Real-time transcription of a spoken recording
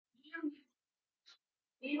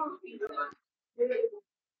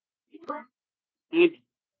Good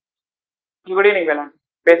evening வேளாண்.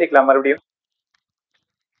 பேசிக்கலாம் மறுபடியும்.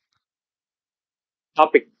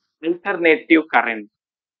 Topic alternative current.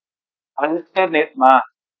 Alternative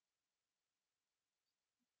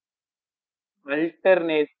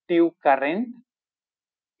current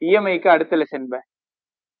இஎம்ஐக்கு அடுத்த லெசன்.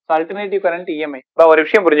 Alternative current EMI. ஒரு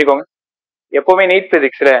விஷயம் புரிஞ்சுக்கோங்க, எப்பவுமே நீட்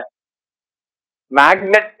பிசிக்ஸ்ல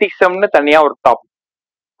மேக்னட்டிசம்னு தனியா ஒரு டாபிக்.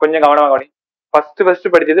 கொஞ்சம் கவனமா கவனி. ஃபர்ஸ்ட்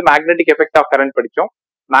படிச்சது மேக்னெட்டிக் எஃபெக்ட் ஆஃப் கரண்ட் படிச்சோம்,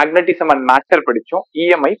 மேக்னட்டிசம் அண்ட் மேட்டர் படிச்சோம்,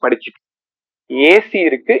 இஎம்ஐ படிச்சிட்டோம். ஏசி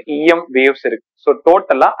இருக்கு, இஎம் வேவ்ஸ் இருக்கு. ஸோ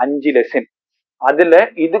டோட்டலா 5 லெசன். அதுல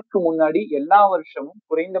இதுக்கு முன்னாடி எல்லா வருஷமும்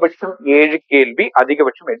குறைந்தபட்சம் 7 கேள்வி,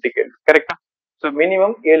 அதிகபட்சம் 8 கேள்வி. கரெக்டா? ஸோ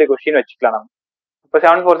மினிமம் 7 கொஸ்டின் வச்சுக்கலாம். நம்ம இப்ப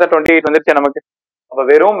 7 4 28 வந்துருச்சு நமக்கு. அப்ப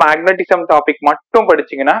வெறும் மேக்னட்டிசம் டாபிக் மட்டும்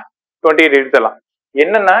படிச்சீங்கன்னா 28 எடுத்துலாம்.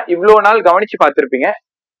 என்னன்னா இவ்வளவு நாள் கவனிச்சு பார்த்திருப்பீங்க,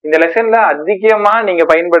 இந்த லெசன்ல அதிகமா நீங்க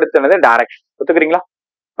பயன்படுத்தினது டைரக்ஷன். ஒத்துக்கிறீங்களா?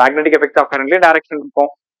 மேக்னெட்டிக் எஃபெக்ட் ஆஃப் கரண்ட்லயும் டைரக்ஷன் இருக்கும்,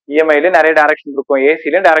 இஎம்ஐல நிறைய டைரக்ஷன் இருக்கும்,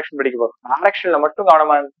 ஏசில டைரக்ஷன் படிக்க போறோம். டைரக்ஷன்ல மட்டும்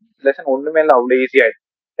கவனமா லெசன் ஒண்ணுமே இல்லை, அவ்வளவு ஈஸி ஆயிடும்.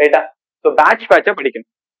 ரைட்டா? ஸோ பேட்சா படிக்கணும்.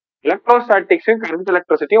 எலக்ட்ரோஸ்டாட்டிக்ஸும் கரண்ட்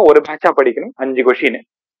எலக்ட்ரிசிட்டியும் ஒரு பேட்சா படிக்கணும், 5 கொஸ்டின்.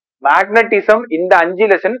 மேக்னட்டிசம் இந்த 5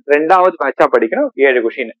 லெசன் 2வது பேட்சா படிக்கணும், 7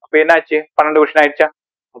 கொஸ்டின். அப்ப என்னாச்சு? 12 கொஸ்டின் ஆயிடுச்சா?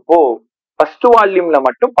 அப்போ ஃபர்ஸ்ட் வால்யூம்ல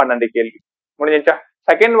மட்டும் 12 கேள்வி முடிஞ்சிச்சா?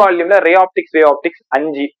 செகண்ட் வால்யூம்ல ரே ஆப்டிக்ஸ்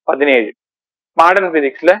 5 17, மாடர்ன்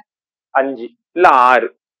பிசிக்ஸ்ல 5 இல்ல 6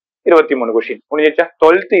 23 கொஸ்டின் முடிஞ்சிச்சா?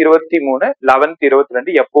 12th 23, 11th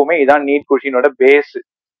 22 எப்பவுமே இதான் நீட் கொஸ்டினோட பேஸ்.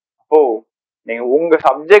 அப்போ நீங்க உங்க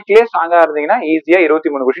சப்ஜெக்ட்லயே ஸ்ட்ராங்கா இருந்தீங்கன்னா ஈஸியா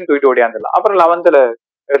 23 கொஸ்டின் தூக்கிட்டு ஓடியாந்துடலாம். அப்புறம் 11th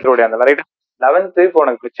எடுத்து ஓடியாந்துடலாம். ரைட்டா? 11th இப்போ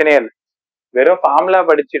உனக்கு பிரச்சனையே இல்லை, வெறும் ஃபார்முலா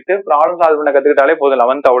படிச்சுட்டு ப்ராப்ளம் சால்வ் பண்ண கத்துக்கிட்டாலே போதும்.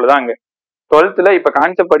 11th அவ்வளவுதான். அங்க 12th இப்ப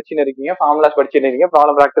கான்செப்ட் படிச்சுன்னு இருக்கீங்க, ஃபார்முலாஸ் படிச்சுட்டு இருக்கீங்க,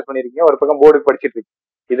 ப்ராப்ளம் ப்ராக்டிஸ் பண்ணிருக்கீங்க, ஒரு பக்கம் போர்டுக்கு படிச்சுட்டு இருக்கீங்க.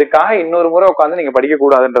 இதுக்காக இன்னொரு முறை உட்காந்து நீங்க படிக்க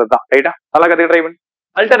கூடாதுன்றதுதான். ரைட்டா? நல்லா கத்துக்க ட்ரை பண்ணி.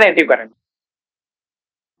 Alternative current,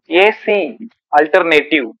 AC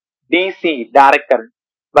alternative, DC direct current.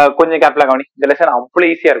 கொஞ்சம் கேப்ல கவனி, இந்த லெசன் அவ்வளவு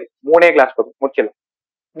ஈஸியா இருக்கு, 3 கிளாஸ் போதும் முடிச்சிடலாம்.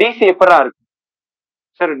 டிசி எப்படா இருக்கு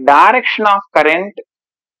சார்? டைரக்ஷன் ஆஃப் கரண்ட்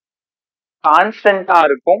கான்ஸ்டன்டா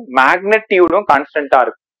இருக்கும், மேக்னெட்டியூடும் கான்ஸ்டன்டா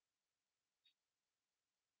இருக்கும்.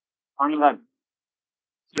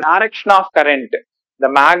 டைரக்ஷன் ஆஃப் கரண்ட், இந்த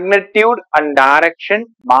மேக்னெட்டியூட் அண்ட் டைரக்ஷன்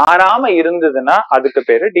மாறாம இருந்ததுன்னா அதுக்கு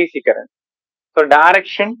பேரு டிசி கரண்ட். ஸோ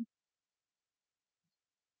டைரக்ஷன்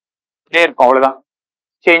இருக்கும், அவ்வளவுதான்.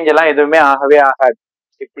 சேஞ்ச் எல்லாம் எதுவுமே ஆகவே ஆகாது.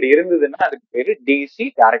 இப்படி இருந்ததுன்னா அதுக்கு பேரு DC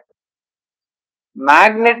direct.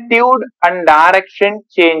 Magnitude and direction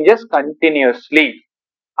changes continuously,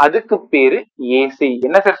 அதுக்கு பேரு ஏசி.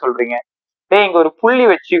 என்ன சார் சொல்றீங்க? இங்க ஒரு புள்ளி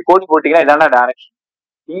வச்சு கோடு போட்டீங்கன்னா இதான டைரக்ஷன்,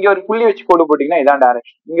 இங்க ஒரு புள்ளி வச்சு கோடு போட்டீங்கன்னா இதான்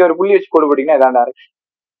டைரக்ஷன், இங்க ஒரு புள்ளி வச்சு கோடு போட்டீங்கன்னா இதான் டைரக்ஷன்.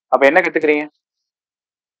 அப்ப என்ன கத்துக்கிறீங்க?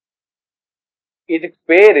 இதுக்கு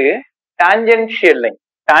பேரு டான்ஜென்ஷியல் லைன்.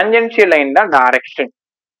 டான்ஜென்ஷியல் லைன் தான் டைரக்ஷன்.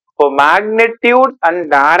 இப்போ magnitude and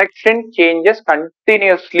direction changes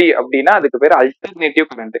continuously அப்படின்னா அதுக்கு பேரு அல்டர்னேட்டிவ்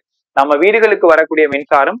கரண்ட். நம்ம வீடுகளுக்கு வரக்கூடிய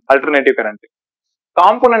மின்சாரம் அல்டர்னேட்டிவ் கரண்ட்.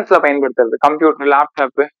 காம்போனன்ட்ஸ்ல பயன்படுத்துறது, கம்ப்யூட்டர்,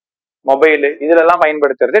 லேப்டாப், மொபைல், இதுல எல்லாம்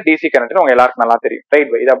பயன்படுத்துறது டிசி கரண்ட். உங்க எல்லாருக்கும் நல்லா தெரியும்.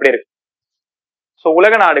 ரைட்? இது அப்படியே இருக்கு. ஸோ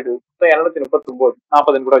உலக நாடுகள் 239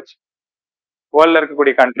 40 கூட வச்சு வேர்ல்ட்ல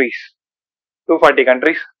இருக்கக்கூடிய கண்ட்ரிஸ் 240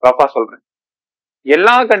 கண்ட்ரிஸ் ரஃபா சொல்றேன்.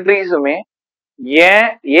 எல்லா கண்ட்ரிஸுமே ஏன்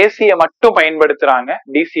ஏசிய மட்டும் பயன்படுத்துறாங்க,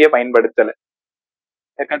 டிசிய பயன்படுத்தல?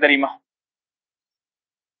 தெரியுமா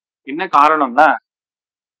என்ன காரணம்னா,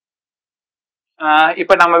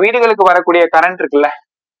 இப்ப நம்ம வீடுகளுக்கு வரக்கூடிய கரண்ட் இருக்குல்ல,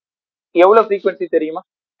 எவ்வளவு ஃப்ரீக்வன்சி தெரியுமா?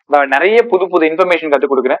 நிறைய புது புது இன்ஃபர்மேஷன் கத்து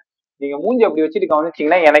கொடுக்குறேன். நீங்க மூஞ்சி அப்படி வச்சுட்டு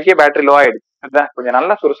கவனிச்சீங்கன்னா எனக்கே பேட்டரி லோ ஆயிடுச்சு. அதான் கொஞ்சம்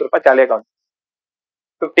நல்லா சுறுசுறுப்பா ஜாலியா கவனி.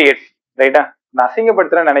 58 ரைட்டா? நான்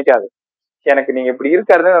அசிங்கப்படுத்துறேன்னு நினைக்காது, எனக்கு நீங்க இப்படி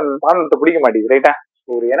இருக்காருன்னு பாடத்தை பிடிக்க மாட்டேங்குது. ரைட்டா?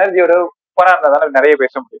 ஒரு எனர்ஜியோட சூப்பரா இருந்தாதால நிறைய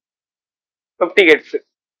பேச முடியும். 50 ஹெட்ஸ்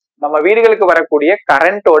நம்ம வீடுகளுக்கு வரக்கூடிய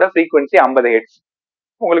கரண்டோட ஃப்ரீக்வன்சி 50 ஹெட்ஸ்.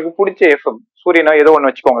 உங்களுக்கு பிடிச்ச எஃப்எம் சூரியனோ ஏதோ ஒண்ணு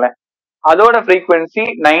வச்சுக்கோங்களேன், அதோட ஃப்ரீக்வன்சி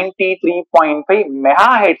 93.5 மெகா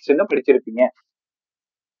ஹெட்ஸ்ன்னு படிச்சிருப்பீங்க.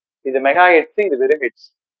 இது மெகா ஹெட்ஸ், இது வெறும் ஹெட்ஸ்.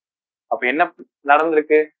 அப்ப என்ன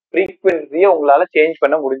நடந்திருக்கு? ஃப்ரீக்வன்சியை உங்களால சேஞ்ச்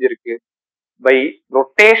பண்ண முடிஞ்சிருக்கு. பை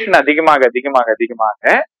ரொட்டேஷன் அதிகமாக அதிகமாக அதிகமாக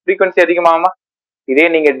ஃப்ரீக்வன்சி அதிகமாகுமா? இதே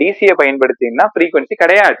நீங்க டிசியை பயன்படுத்தீங்கன்னா ஃப்ரீக்வன்சி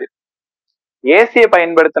கிடையாது. ஏசியை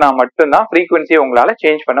பயன்படுத்தினா மட்டும்தான் ஃப்ரீக்வன்சியை உங்களால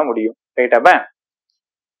சேஞ்ச் பண்ண முடியும். ரைட்டா?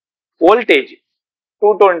 வோல்டேஜ்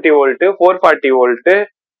 220 வோல்ட், 440 வோல்ட்,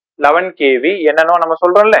 11 கேவி என்னன்னோ நம்ம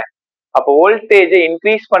சொல்றோம்ல. அப்போ வோல்டேஜை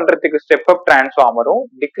இன்க்ரீஸ் பண்றதுக்கு ஸ்டெப் அப் டிரான்ஸ்ஃபார்மரும்,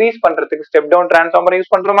 டிக்ரீஸ் பண்றதுக்கு ஸ்டெப் டவுன் டிரான்ஸ்ஃபார்மரும்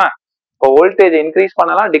யூஸ் பண்றோமா? இப்போ வோல்டேஜ் இன்க்ரீஸ்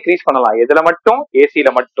பண்ணலாம், டிக்ரீஸ் பண்ணலாம். எதுல மட்டும்? ஏசியில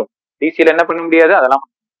மட்டும். டிசியில என்ன பண்ண முடியாது. அதெல்லாம்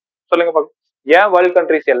சொல்லுங்க பாப்போம். ஏன் வேர்ல்ட்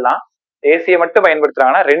கண்ட்ரிஸ் எல்லாம் ஏசியை மட்டும்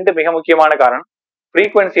பயன்படுத்துறாங்கன்னா 2 மிக முக்கியமான காரணம்.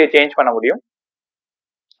 ஃப்ரீக்வன்சியை சேஞ்ச் பண்ண முடியும்,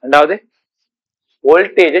 ரெண்டாவது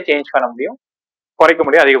வோல்டேஜை சேஞ்ச் பண்ண முடியும், குறைக்க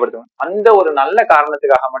முடியும், அதிகப்படுத்த முடியும். அந்த ஒரு நல்ல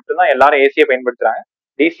காரணத்துக்காக மட்டும்தான் எல்லாரும் ஏசியை பயன்படுத்துறாங்க.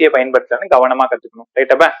 டிசியை பயன்படுத்துறாங்க, கவனமா கத்துக்கணும்.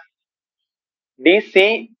 ரைட்டப்ப டிசி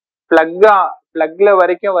பிளக்ல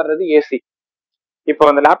வரைக்கும் வர்றது ஏசி. இப்போ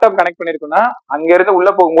அந்த லேப்டாப் கனெக்ட் பண்ணிருக்குன்னா அங்க இருந்து உள்ள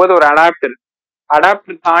போகும்போது ஒரு அடாப்டர்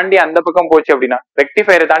தாண்டி அந்த பக்கம் போச்சு அப்படின்னா,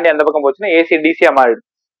 ரெக்டிஃபயரை தாண்டி அந்த பக்கம் போச்சுன்னா ஏசி டிசியா மாறிடும்.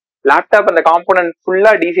 லேப்டாப் அந்த காம்போனன்ட்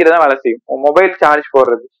ஃபுல்லா டிசியில தான் வேலை செய்யும். மொபைல் சார்ஜ்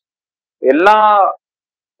போடுறது எல்லா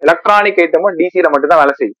எலக்ட்ரானிக் ஐட்டமும் டிசியில மட்டும் தான்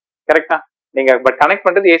வேலை செய்யும். கரெக்டா? நீங்க பட் கனெக்ட்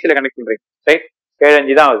பண்றது ஏசியில கனெக்ட் பண்றீங்க. ரைட்?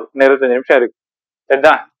 7:05 தான் ஆகுது, 25 நிமிஷம் இருக்கு.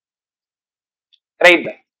 சரிதான்? ரைட்.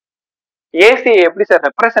 ஏசி எப்படி சார்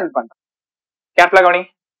ரெப்ரசென்ட் பண்ற? கேட்ல கவனி.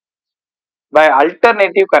 By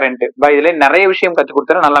alternative current. பை இதுல நிறைய விஷயம் கத்து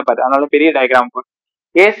கொடுத்தா நல்லா பாரு, அதனால பெரிய டயக்ராம் போடு.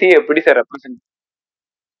 ஏசி எப்படி சார் ரெப்ரசென்ட்?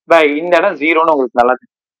 பை இந்த இடம் ஜீரோன்னு உங்களுக்கு நல்லா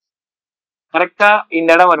தெரியும். கரெக்டா இந்த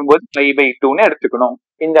இடம் வரும்போது π/2ன்னு எடுத்துக்கணும்.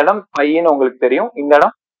 இந்த இடம் பைன்னு உங்களுக்கு தெரியும், இந்த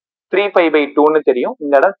இடம் 3π/2ன்னு தெரியும்,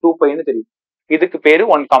 இந்த இடம் 2πன்னு தெரியும். இதுக்கு பேரு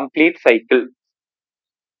ஒன் கம்ப்ளீட் சைக்கிள்.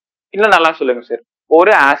 இல்ல நல்லா சொல்லுங்க சார்.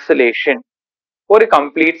 ஒரு ஆசிலேஷன், ஒரு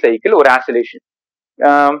கம்ப்ளீட் சைக்கிள், ஒரு ஆசிலேஷன்.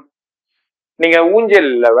 நீங்க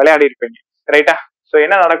ஊஞ்சல் விளையாடி இருப்பீங்க, ரைட்டா? சோ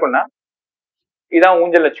என்ன நடக்கும்னா, இதான்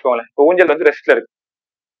ஊஞ்சல் வச்சுக்கோங்களேன். இப்போ ஊஞ்சல் வந்து ரெஸ்ட்ல இருக்கு.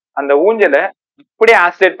 அந்த ஊஞ்சலை இப்படியே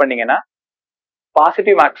ஆசிலேட் பண்ணீங்கன்னா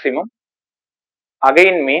பாசிட்டிவ் மேக்சிமம்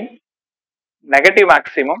அகைன் மீன், நெகட்டிவ்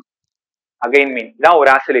மேக்சிமம் அகைன் மீன், இதான் ஒரு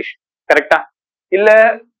ஆசிலேஷன். கரெக்டா? இல்ல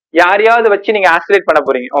யாரையாவது வச்சு நீங்க ஆசிலேட் பண்ண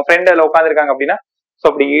போறீங்க, உங்க ஃப்ரெண்ட் அதுல உட்காந்துருக்காங்க அப்படின்னா, சோ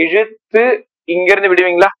அப்படி இழுத்து இங்க இருந்து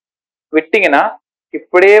விடுவீங்களா? விட்டீங்கன்னா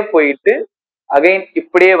இப்படியே போயிட்டு அகைன்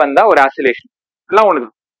இப்படியே வந்தா ஒரு ஆசிலேஷன். எல்லாம்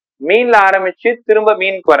ஒண்ணுதான். மீன்ல ஆரம்பிச்சு திரும்ப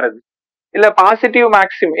மீனுக்கு வர்றது, இல்ல பாசிட்டிவ்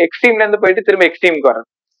மேக்சிமம் எக்ஸ்ட்ரீம்ல இருந்து போயிட்டு திரும்ப எக்ஸ்ட்ரீமுக்கு வர்றது.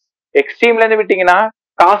 எக்ஸ்ட்ரீம்ல இருந்து விட்டீங்கன்னா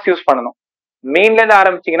காஸ் யூஸ் பண்ணணும், மீன்ல இருந்து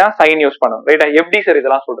ஆரம்பிச்சீங்கன்னா சைன் யூஸ் பண்ணணும். ரைட்டா? எப்படி சார்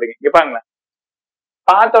இதெல்லாம் சொல்றீங்க? கேப்பாங்களேன்.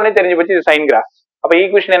 பார்த்தோன்னே தெரிஞ்சு போச்சு இது சைன் கிராஃப். அப்ப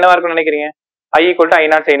ஈக்குவேஷன் என்னவா இருக்கும்னு நினைக்கிறீங்க? I =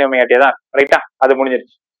 I0 sin ωt தான். ரைட்டா? அது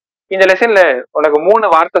முடிஞ்சிருச்சு. இந்த லெசன்ல உனக்கு 3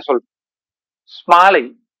 வார்த்தை சொல்றேன். ஸ்மாலை.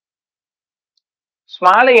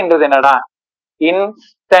 ஸ்மாலை என்றது என்னடா?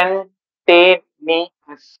 Instantaneous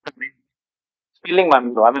current. ஸ்பெல்லிங்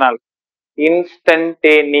மறந்துடும், அதனால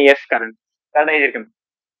இன்ஸ்டன்டேனியஸ் கரண்ட். கரெக்டா இருக்கு.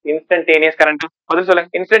 Instantaneous current. பதில் சொல்லுங்க.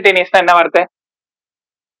 இன்ஸ்டன்டேனியஸ் என்ன வார்த்தை?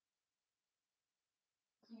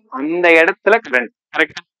 அந்த இடத்துல கரண்ட்.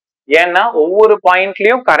 கரெக்டா? ஏன்னா ஒவ்வொரு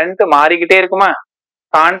பாயிண்ட்லயும் கரண்ட் மாறிக்கிட்டே இருக்குமா?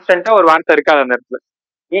 கான்ஸ்டன்டா ஒரு வார்த்தை இருக்காது அந்த இடத்துல.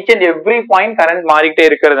 Each and every point current மாறிக்கிட்டே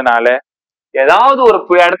இருக்கிறதுனால ஏதாவது ஒரு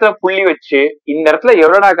இடத்துல புள்ளி வச்சு இந்த இடத்துல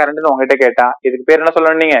எவ்வளோடா கரண்ட்னு உங்ககிட்ட கேட்டா இதுக்கு பேர் என்ன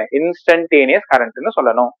சொல்லணும்? நீங்க இன்ஸ்டன்டேனியஸ் கரண்ட்னு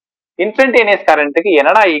சொல்லணும். இன்ஸ்டன்டேனியஸ் கரண்ட்டுக்கு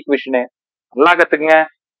என்னடா ஈக்குவேஷனு? நல்லா கத்துக்குங்க.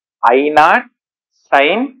 I0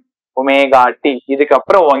 sin ωt. இதுக்கு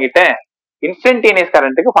அப்புறம் உங்ககிட்ட இன்ஸ்டன்டேனியஸ்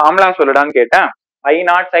கரண்ட்டுக்கு ஃபார்முலா சொல்லுடான்னு கேட்டேன்.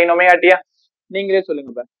 I0 sin ωt. நீங்களே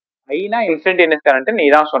சொல்லுங்க. ஐனா இன்ஸ்டன்டேனியஸ் கரண்ட் நீ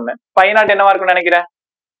தான் சொன்ன. I0 என்னவா இருக்கும்னு நினைக்கிறேன்?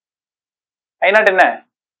 I0 என்ன?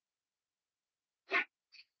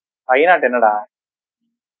 I0 என்னடா?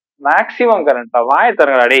 Maximum current. வாய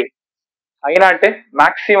தரங்கடா டேய். I0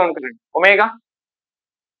 maximum current. Omega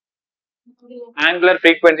angular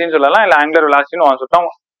ஃப்ரீக்வன்சின்னு சொல்லலாம், இல்ல ஆங்குலர் வெலாசிட்டின்னு சொல்லிட்டோம்.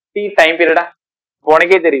 D time பீரியடா?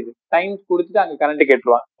 உனக்கே தெரியுது. டைம் கொடுத்துட்டு அங்க கரண்ட்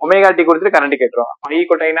கேட்டுருவான். ஒமேகா டி கொடுத்துட்டு current கேட்டுருவான். I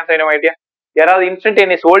 = I0 sin ωt. யாராவது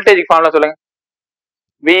இன்ஸ்டன்டேனியஸ் வோல்டேஜ் ஃபார்முலா சொல்லுங்க.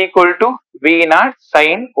 V = V0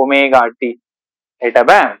 sin ωt.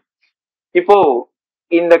 ரைட்டா? இப்போ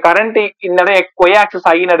இந்த கரண்ட் இந்த இடம் ஒய் ஆக்சிஸ்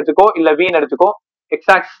ஐன்னு எடுத்துக்கோ, இல்ல வின்னு எடுத்துக்கோ,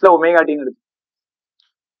 எக்ஸ் ஆக்சிஸ்ல ஒமேகா டின்னு எடுத்துக்கோ.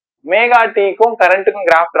 ஒமேகா டிக்கும் கரண்ட்டுக்கும்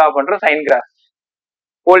கிராஃப் டிரா பண்றோம், சைன் கிராஃப்.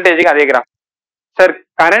 வோல்டேஜுக்கு அதே கிராஃப். சார்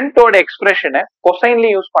கரண்டோட எக்ஸ்பிரஷனை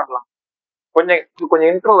கொசைன்லயும் யூஸ் பண்ணலாம். கொஞ்சம்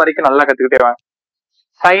இன்ட்ரோ வரைக்கும் நல்லா கத்துக்கிட்டே வாங்க.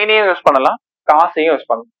 சைனையும் யூஸ் பண்ணலாம், காசையும் யூஸ்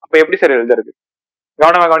பண்ணலாம். அப்ப எப்படி சார் எழுதுறது?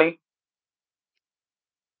 கவனமா கவனி.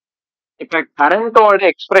 இப்ப கரண்டோட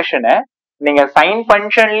எக்ஸ்பிரஷனை நீங்க சைன்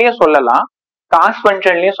ஃபங்க்ஷன்லயும் சொல்லலாம், காஸ்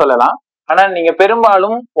ஃபங்க்ஷன்லயும் சொல்லலாம். ஆனா நீங்க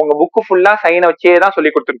பெரும்பாலும் உங்க புக்கு ஃபுல்லா சைனை வச்சே தான்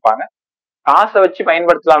சொல்லி கொடுத்துருப்பாங்க. காசை வச்சு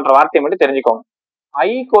பயன்படுத்தலான்ற வார்த்தையை மட்டும் தெரிஞ்சுக்கோங்க.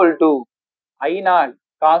 I = I0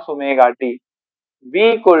 cos ωt. V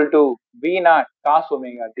 = V0 cos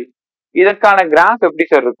ωt. இதற்கான கிராஃப் எப்படி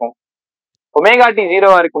சார் இருக்கும்? ωt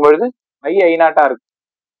 0வா இருக்கும் பொழுது I0 இருக்கும்.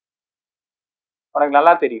 உனக்கு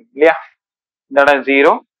நல்லா தெரியும் இல்லையா? இந்த இடம்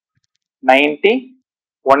 0, 90,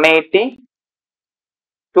 180,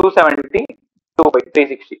 270,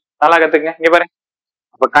 360. நல்லா கத்துங்க. இங்க பாரு.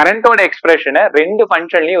 அப்ப கரண்டோட எக்ஸ்பிரஷனை ரெண்டு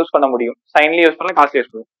ஃபங்க்ஷன்லயும் யூஸ் பண்ண முடியும். சைன்லயும் யூஸ் பண்ணலாம், காஸ்ட்லயும்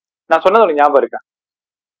யூஸ் பண்ணலாம். நான் சொன்னது ஒரு ஞாபகம் இருக்கா?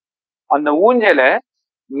 அந்த ஊஞ்சலை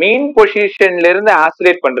மெயின் பொசிஷன்ல இருந்து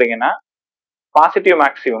ஆசிலேட் பண்றீங்கன்னா பாசிட்டிவ்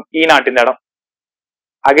மேக்சிமம் E0 இந்த இடம்,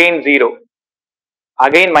 again 0,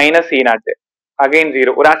 again minus E0, again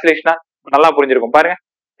 0. ஒரு ஆசிலேஷனா? நல்லா புரிஞ்சிருக்கும் பாருங்க.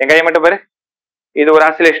 என் கையை மட்டும் பாரு. இது ஒரு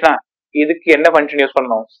ஆசிலேஷனா? இதுக்கு என்ன ஃபங்க்ஷன் யூஸ்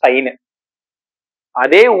பண்ணணும்? சைன்.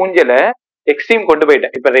 அதே ஊஞ்சல எக்ஸ்ட்ரீம் கொண்டு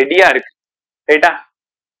போயிட்டேன், இப்ப ரெடியா இருக்கு. ரைட்டா?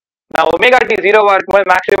 நான் ஒமேகா டி 0வா இருக்கும்போது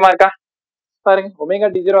மேக்ஸிமமா இருக்கா? பாருங்க, ஒமேகா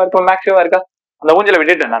டி 0வா இருக்கும்போது மேக்ஸிமமா இருக்கா? அந்த ஊஞ்சல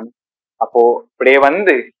விட்டுட்டேன் நான். அப்போ இப்படியே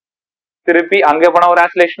வந்து திருப்பி அங்க போனா ஒரு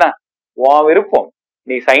ஆசிலேஷனா, உன் விருப்பம்.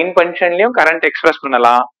 நீ சைன் ஃபங்க்ஷன்லயும் கரண்ட் எக்ஸ்பிரஸ்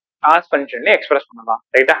பண்ணலாம், காஸ் ஃபங்க்ஷன்லயும் எக்ஸ்பிரஸ் பண்ணலாம்.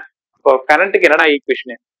 ரைட்டா? இப்போ கரண்ட்டுக்கு என்னடா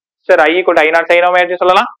equation? Sir I equal I0 sine omega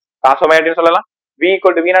சொல்லலாம், காஸ் ஒமேகா சொல்லலாம். V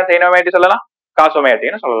equal to V0 sine omega சொல்லலாம், காஸ்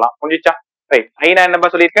ஒமேகா சொல்லலாம். முடிஞ்சிச்சா? ரைட். I நான் என்னப்பா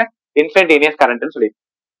சொல்லியிருக்கேன்? இன்ஸ்டன்டேனியஸ் கரண்ட்னு சொல்லியிருக்கேன்.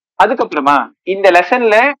 அதுக்கப்புறமா இந்த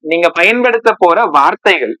லெசன்ல நீங்க பயன்படுத்த போற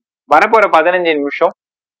வார்த்தைகள், வரப்போற 15 நிமிஷம்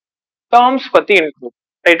டேர்ம்ஸ் பத்தி இன்க்ளூட்.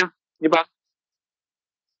 ரைட்டா? இப்ப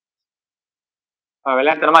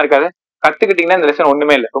விளையாட்டுத்தனமா இருக்காது, கத்துக்கிட்டீங்கன்னா இந்த லெசன்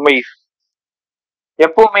ஒண்ணுமே இல்லை, ரொம்ப ஈஸி.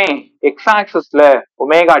 எப்பவுமே எக்ஸ் ஆக்சிஸ்ல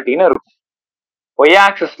ஒமேகா டின்னு இருக்கும், ஒய்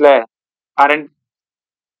ஆக்சிஸ்ல கரண்ட்.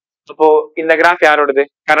 அப்போ இந்த கிராஃப் யாரோடது?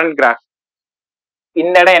 Current graph.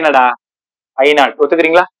 இந்த இடம் என்னடா? I0.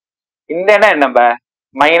 ஒத்துக்கிறீங்களா? இந்த இடம் என்ன?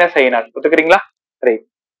 Minus I0. ஒத்துக்கிறீங்களா? ரைட்.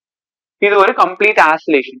 இது ஒரு கம்ப்ளீட்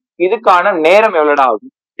ஆசிலேஷன். இதுக்கான நேரம் எவ்வளவுடா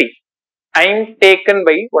ஆகும்? T. Time taken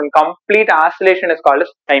by one complete oscillation is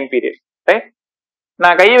called time period. Right?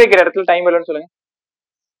 நான் கை வைக்கிற இடத்துல டைம் எவ்வளவுன்னு சொல்லுங்க.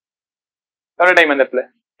 எவ்வளவு டைம் அந்த இடத்துல?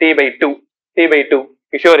 T/2. T/2.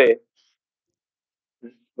 கிஷோரு,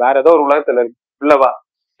 வேற ஏதோ ஒரு உலகத்துல இருக்கு, உள்ளவா?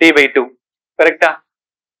 T/2. கரெக்டா?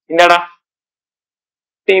 இந்த இடம்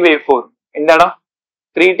T/4. இந்த இடம்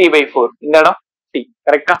 3T/4. இந்த இடம் T.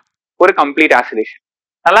 கரெக்டா? ஒரு கம்ப்ளீட் ஆசிலேஷன்.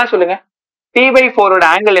 நல்லா சொல்லுங்க, T/4 ஓட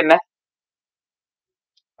ஆங்கிள் என்ன?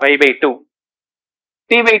 π/2.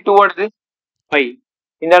 T/2 ஓடது π.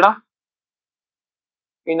 இந்த இடம்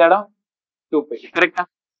 2π. கரெக்டா?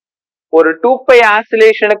 ஒரு 2π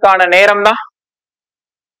ஆசிலேஷனுக்கான நேரம் தான்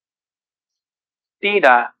T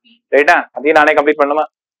டா. ரைட்டா? அதையும் நானே கம்ப்ளீட் பண்ணுமா?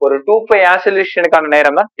 ஒரு 2π ஆசிலேஷனுக்கான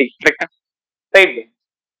நேரம் தான் T. கரெக்டா? ரைட்.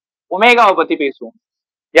 ஒமேகாவை பத்தி பேசுவோம்.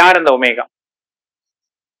 யார் அந்த omega?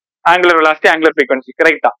 Angular velocity, angular frequency.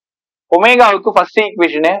 கரெக்டா? ஒமேகாவுக்கு ஃபர்ஸ்ட்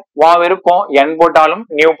ஈக்குவேஷன் வா விருப்பம், n போட்டாலும்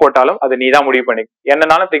நியூ போட்டாலும் அது நீ தான் முடிவு பண்ணி.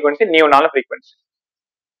 என்னனாலும் ஃப்ரீக்வன்சி, நியூனாலும் ஃப்ரீக்வன்சி.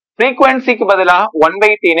 ஃப்ரீக்வன்சிக்கு பதிலா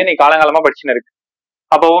 1/t நீ காலங்காலமா படிச்சுன்னு இருக்கு.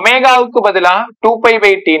 அப்ப ஒமேகாவுக்கு பதிலா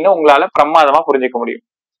 2π/t உங்களால பிரமாதமா புரிஞ்சுக்க முடியும்.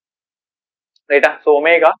 ரைட்டா? சோ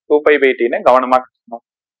ஒமேகா 2π/t கவனமா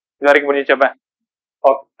இது வரைக்கும் புரிஞ்சுச்சப்ப.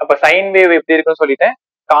 ஓகே. அப்ப சைன் வேவ் எப்படி இருக்குன்னு சொல்லிட்டேன்,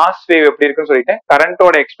 காஸ் வேவ் எப்படி இருக்குன்னு சொல்லிட்டேன்.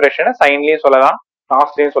 கரண்டோட எக்ஸ்பிரஷனை சைன்லயும் சொல்லலாம்,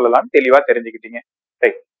 காஸ்லயும் சொல்லலாம், தெளிவா தெரிஞ்சுக்கிட்டீங்க.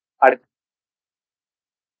 ரைட். அடுத்து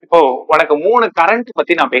இப்போ உனக்கு 3 கரண்ட்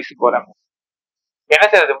பத்தி நான் பேச போறேன். என்ன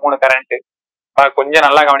சார் அது 3 கரண்ட்? கொஞ்சம்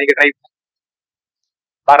நல்லா கவனிக்க ட்ரை.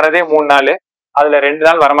 வர்றதே 3 நாள், அதுல 2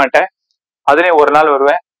 நாள் வரமாட்டேன், அதுலயும் 1 நாள்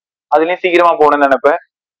வருவேன், அதுலயும் சீக்கிரமா போகணும்னு நினைப்பேன்.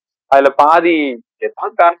 அதுல பாதி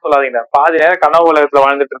ஏதாவது காரணம் சொல்லாதீங்க, பாதி நேரம் கனவு உலகத்துல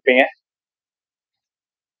வாழ்ந்துட்டு இருப்பீங்க.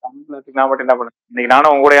 நான் மட்டும் என்ன பண்ணேன் இன்னைக்கு?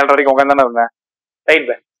 நானும் உங்க கூட 7:30 வரைக்கும் உட்காந்து தானே இருந்தேன். Right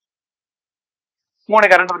by. 3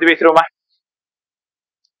 கரண்ட் பத்தி பேசிடுவோமா?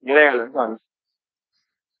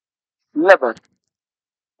 இல்ல பாரு,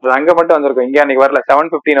 அது அங்க மட்டும் வந்திருக்கும், இங்க அன்னைக்கு வரல.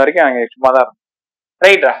 7:15 வரைக்கும் அங்க சும்மா தான் இருக்கும்.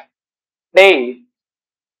 ரைட்டா? டேய்,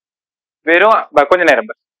 வெறும் கொஞ்ச நேரம்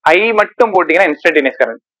ஐ மட்டும் போட்டீங்கன்னா இன்ஸ்டன்டேனியஸ்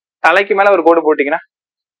கரண்ட். தலைக்கு மேல ஒரு கோடு போட்டீங்கன்னா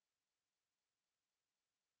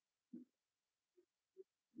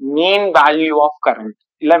மீன் வேல்யூ ஆஃப் கரண்ட்,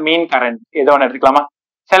 இல்ல மீன் கரண்ட் ஏதோ ஒன்று எடுத்துக்கலாமா?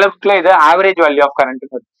 சிலவுக்குள்ள இது ஆவரேஜ் வேல்யூ ஆஃப் கரண்ட்.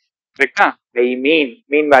 கரெக்டா? ஐ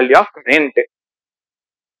மீன் வேல்யூ ஆஃப் கரண்ட்.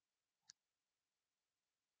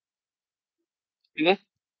 இது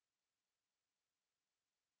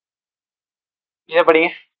இதை படிங்க.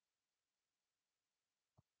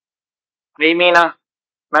 ஐ மீனா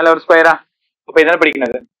மேல ஒரு ஸ்கொயரா? அப்ப இதெல்லாம்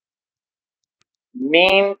படிக்கணும்,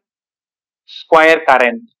 மீன் ஸ்கொயர்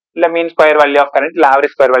கரண்ட், இல்ல mean square value of current, இல்ல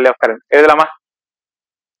average square value of current எழுதலாமா?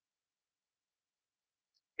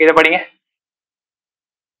 இதை படிங்க.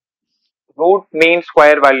 Root mean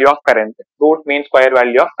square value of current. Root mean square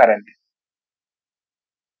value of current.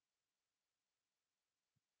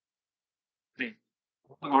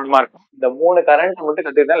 கவனமா இருக்கும். இந்த 3 கரண்ட் மட்டும்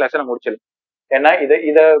கத்துக்கிட்டா லெசனை முடிச்சிடும். ஏன்னா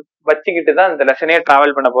இதை வச்சுக்கிட்டு தான் இந்த லெசனே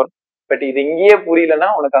டிராவல் பண்ண போறோம். பட் இது இங்கேயே புரியலன்னா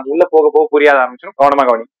உனக்கு அங்க உள்ள போக போக புரியாத ஆரம்பிச்சிடும். கவனமா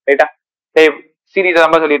கவனி. ரைட்டா? சீரியஸா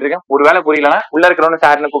தான் சொல்லிட்டு இருக்கேன். ஒருவேளை புரியலன்னா உள்ள இருக்கிறவனு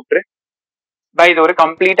சார்னு கூப்பிட்டு பை. இது ஒரு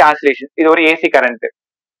கம்ப்ளீட் ஆசிலேஷன், இது ஒரு ஏசி கரண்ட்.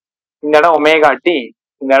 இந்த இடம் ஒமேகா டி,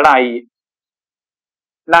 இந்த இடம் ஐ.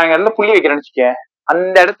 நான் இங்க இடத்துல புள்ளி வைக்கிறேன்னு வச்சுக்கேன்,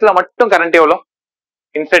 அந்த இடத்துல மட்டும் கரண்ட் எவ்வளோ?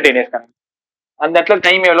 Instantaneous current. அந்த இடத்துல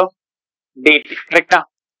டைம் எவ்வளோ? டிடி. கரெக்டா?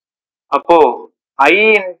 அப்போ ஐ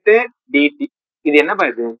இன்ட்டு டிடி, இது என்ன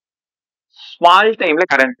பண்ணுது? ஸ்மால் டைம்ல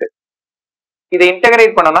கரண்ட். இதை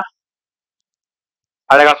இன்டகிரேட் பண்ணோம்னா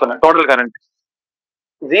அழகா சொன்னேன், டோட்டல் கரண்ட்.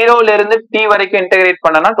 0ல இருந்து டி வரைக்கும் இன்டகிரேட்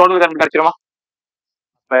பண்ணனா டோட்டல் கரண்ட் கிடைச்சிருமா?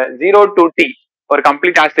 0 to t ஒரு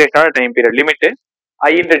complete ஆக்சிலேஷனோட time period limit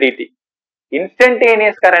I into dt.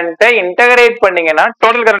 Instantaneous கரண்ட்டை இன்டகிரேட் பண்ணீங்கன்னா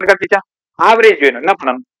டோட்டல் கரண்ட் கிடைச்சா ஆவரேஜ் வேணும். என்ன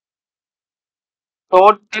பண்ணணும்?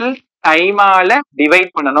 டோட்டல் டைமால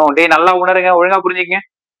டிவைட் பண்ணணும். டே நல்லா உணருங்க, ஒழுங்கா புரிஞ்சுக்கங்க.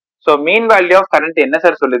 So mean value of current என்ன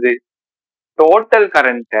சார் சொல்லுது? Total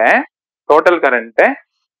current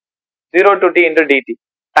 0 to t into dt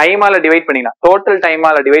டைமால divide பண்ணீங்கன்னா, டோட்டல்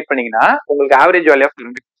டைமால டிவைட் பண்ணீங்கன்னா உங்களுக்கு ஆவரேஜ் வேல்யூ ஆஃப்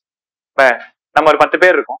கரண்ட். இப்ப நம்ம ஒரு 10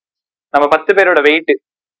 பேர் இருக்கோம். நம்ம 10 பேரோட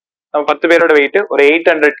வெயிட் ஒரு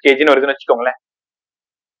 800 kgன்னு வருதுன்னு வச்சுக்கோங்களேன்.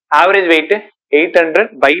 Average wait 800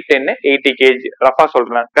 by 10 80 kg Rafah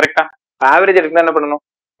சொல்றேன். கரெக்டா? ஆவரேஜ் எடுக்கணும் என்ன பண்ணணும்?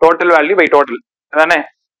 டோட்டல் வேல்யூ பை டோட்டல் அதானே?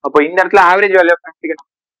 அப்போ இந்த இடத்துல ஆவரேஜ் வேல்யூ ஆஃப் கரண்ட்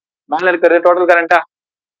மேல இருக்கிறது டோட்டல் கரண்டா,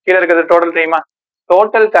 கீழே இருக்கிறது டோட்டல் டைமா?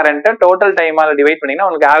 டோட்டல் கரண்ட் டோட்டல் டைமால டிவைட் பண்ணீங்கன்னா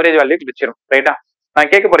உங்களுக்கு ஆவரேஜ் வேல்யூ கிடைச்சிடும். ரைட்டா?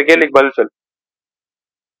 நான் கேட்க போற கேள்விக்கு பதில் சொல்.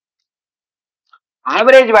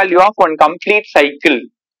 Average value of one complete cycle,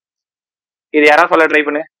 இது யாரா சொல்ல ட்ரை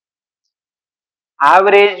பண்ணு.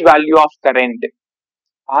 Average value of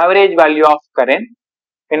current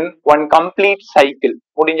in one complete cycle,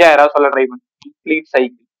 முடிஞ்சா யாராவது சொல்ல ட்ரை பண்ணு. கம்ப்ளீட்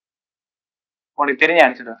சைக்கிள் உனக்கு தெரிஞ்ச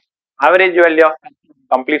answer. Average value of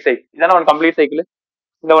complete cycle இதான ஒன் கம்ப்ளீட் சைக்கிள்.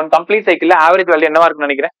 இந்த ஒன் கம்ப்ளீட் சைக்கிள்ல ஆவரேஜ் வேல்யூ என்னவா இருக்குன்னு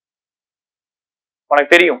நினைக்கிறேன்?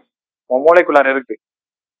 உனக்கு தெரியும், உன் மூளைக்குள்ளார இருக்கு.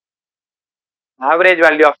 Average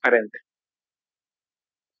value of current.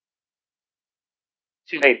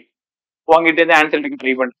 சரி, உங்ககிட்ட இருந்து ஆன்சர்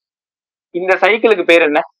ட்ரை பண்ணு. இந்த சைக்கிளுக்கு பேர்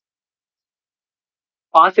என்ன?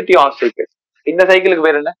 Positive of cycle. இந்த சைக்கிளுக்கு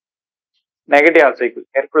பேர் என்ன? Negative of cycle.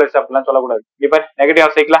 ஹெர்குலஸ் அப்படிலாம் சொல்லக்கூடாது. இப்ப நெகட்டிவ்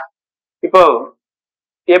ஆஃப் சைக்கிளா? இப்போ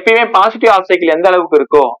எப்பயுமே பாசிட்டிவ் ஆஃப் சைக்கிள் எந்த அளவுக்கு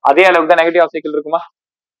இருக்கோ அதே அளவுக்கு தான் நெகட்டிவ் ஆஃப் சைக்கிள் இருக்குமா?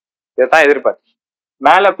 இதைத்தான் எதிர்பார்த்து.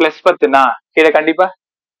 மேல +10னா கீழே கண்டிப்பா.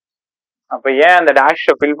 அப்ப ஏன் அந்த டேஷ்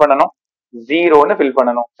ஃபில் பண்ணணும்? 0ன்னு ஃபில்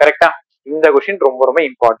பண்ணணும். கரெக்டா? இந்த கொஸ்டின் ரொம்ப ரொம்ப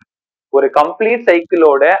இம்பார்ட்டன்ட். ஒரு complete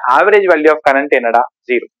சைக்கிளோட average value of current என்னடா?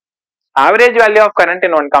 0. Average value of current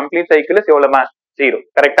in one complete cycle எவ்வளவு? 0.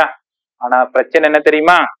 கரெக்டா? ஆனா பிரச்சனை என்ன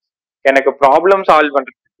தெரியுமா? எனக்கு ப்ராப்ளம் சால்வ்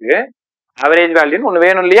பண்றதுக்கு ஆவரேஜ் வேல்யூன்னு ஒண்ணு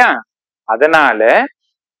வேணும் இல்லையா? அதனால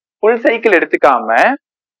ஃபுல் சைக்கிள் எடுத்துக்காம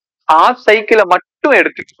ஹாஃப் சைக்கிளை மட்டும்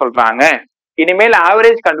எடுத்துக்க சொல்றாங்க. இனிமேல்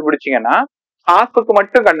ஆவரேஜ் கண்டுபிடிச்சீங்கன்னா ஹாஃபுக்கு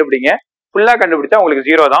மட்டும் கண்டுபிடிங்க, ஃபுல்லா கண்டுபிடிச்சா உங்களுக்கு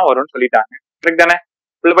 0 தான் வரும்னு சொல்லிட்டாங்க. கரெக்ட் தானே?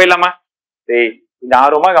 ஃபுல் போயிடலாமா? டேய் இந்த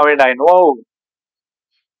ஆர்வமா கவனிட் ஆயிடும்.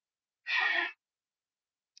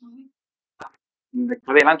 இந்த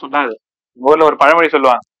கதையெல்லாம் சொல்லாது. ஊர்ல ஒரு பழமொழி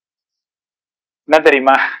சொல்லுவாங்க, என்ன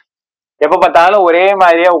தெரியுமா? எப்ப பார்த்தாலும் ஒரே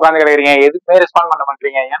மாதிரியா உட்கார்ந்து கிடக்குறீங்க, எதுக்குமே ரெஸ்பாண்ட் பண்ண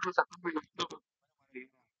மாட்டீங்க,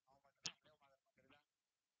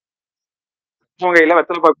 செத்தவங்க கையில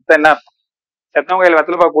வெத்தலை பாக்கு கொடுத்தா என்ன? செத்தவங்க கையில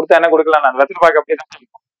வெத்தலை பாக்கு கொடுத்தா என்ன கொடுக்கலாம்? நான் வெத்தலை பாக்கு அப்படியே தான்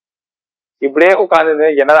இப்படியே உட்காந்து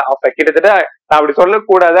என்னதான் கிட்டத்தட்ட நான் அப்படி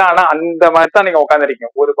சொல்லக்கூடாது, ஆனா அந்த மாதிரி தான் நீங்க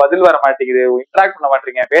உட்காந்துருக்கீங்க. ஒரு பதில் வர மாட்டேங்குது, இன்டராக்ட் பண்ண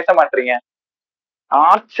மாட்டீங்க, பேச மாட்டீங்க,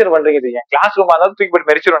 ஆச்சர் பண்றீங்க. இது என் கிளாஸ் ரூமா இருந்தாலும் தூக்கி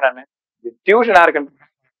போட்டு மெரிச்சிடும். நான் டியூஷனா இருக்கேன்.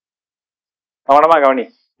 கவனமா கவனி.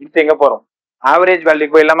 இது எங்க போறோம்? ஆவரேஜ்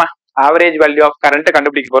வேல்யூக்கு போயிடலாமா? ஆவரேஜ் வேல்யூ ஆஃப் கரண்ட்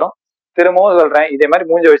கண்டுபிடிக்க போறோம். திரும்பவும் சொல்றேன், இதே மாதிரி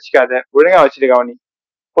மூஞ்ச வச்சுக்காத, ஒழுங்கா வச்சுட்டு கவனி.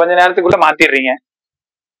 கொஞ்ச நேரத்துக்குள்ள மாத்திடுறீங்க.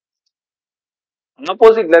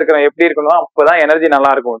 ஆப்போசிட்ல இருக்கிறவன் எப்படி இருக்கணும், அப்பதான் எனர்ஜி நல்லா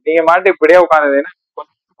இருக்கும். நீங்க மாட்டு இப்படியே உட்காந்துன்னா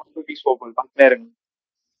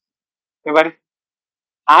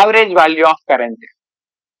average value of current.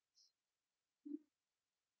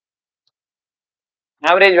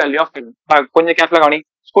 Average value of current கொஞ்சம் கேர்ஃபுல்லா கவனி.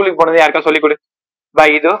 ஸ்கூலுக்கு போனது யாருக்கா சொல்லி கொடு.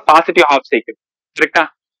 இது பாசிட்டிவ் ஹாஃப் சைக்கிள். கரெக்டா?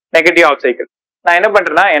 Negative half cycle. நான் என்ன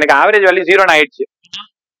பண்றேன்னா, எனக்கு ஆவரேஜ் வேல்யூ 0 ஆயிடுச்சு.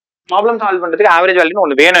 ப்ராப்ளம் சால்வ் பண்றதுக்கு ஆவரேஜ் வேல்யூன்னு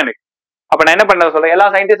ஒண்ணு வேணும் எனக்கு. அப்ப நான் என்ன பண்றது சொல்றேன், எல்லா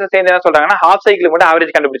சயின்டிஸ்டும் சேர்ந்து என்ன சொல்றாங்கன்னா, ஹாஃப் சைக்கிள் மட்டும்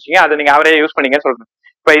ஆவரேஜ் கண்டுபிடிச்சிங்க, அதை நீங்க ஆவரேஜ் யூஸ் பண்ணீங்கன்னு சொல்றேன்.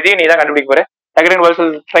 இப்ப இதையும் நீ தான் கண்டுபிடிக்க போற. செகண்ட்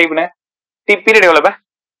வேர்ல்ட் ட்ரை பண்ணு. பீரியட் எவ்வளவு?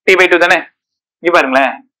 T/2 தானே? இங்க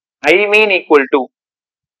பாருங்களேன், I mean equal to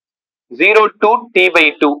 0 to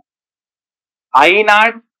T/2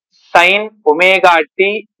 I0 sin omega t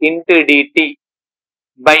into dt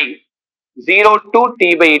by 0 to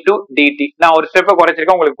T/2 dt. நான் ஒரு ஸ்டெப்பை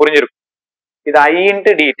குறைச்சிருக்கேன், உங்களுக்கு புரிஞ்சிருக்கும். இது I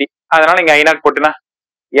into dt, அதனால இங்க I0 போட்டுனா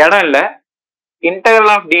இடம் இல்ல. integral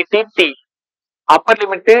of dt t, upper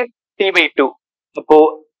limit T/2. அப்போ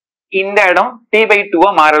இந்த இடம் T/2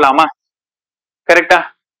 மாறலாமா? கரெக்டா?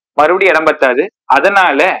 மறுபடியும் இடம் பத்தாது,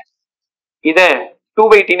 அதனால இத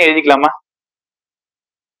 2/t எழுதிக்கலாமா?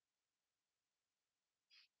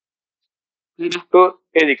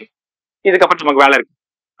 எழுதிக்கலாம். இதுக்கப்புறம் நமக்கு வேலை இருக்கு.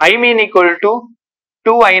 I mean equal to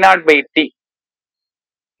 2I0 by t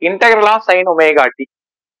integral of sin omega t.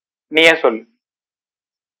 நீயே சொல்லு.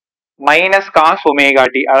 Minus cos omega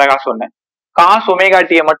t. அழகா சொன்னேன். காஸ் ஒமேகா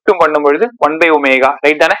டியை மட்டும் பண்ணும் பொழுது 1/ω,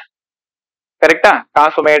 ரைட் தானே? கரெக்டா?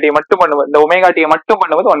 காஸ் ஒமேகா டியை மட்டும் பண்ணும்போது, இந்த ஒமேகா டியை மட்டும்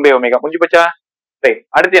பண்ணும்போது 1/ω முடிஞ்சு போச்சா? ரைட்.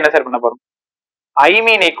 அடுத்து என்ன சார் பண்ண போறோம்? I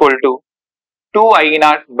mean equal to 2 I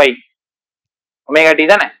naught by omega t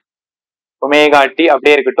தானே, ஒமேகா டி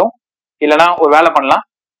அப்படியே இருக்கட்டும். இல்லைன்னா ஒரு வேலை பண்ணலாம்,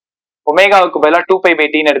 ஒமேகாவுக்கு பதிலாக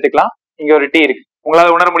 2π/t எடுத்துக்கலாம். இங்க ஒரு டி இருக்கு,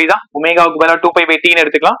 உங்களால உணர முடியுதா? ஒமேகாவுக்கு பதிலாக 2π/t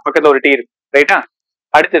எடுத்துக்கலாம், பக்கத்துல ஒரு டி இருக்கு, ரைட்டா?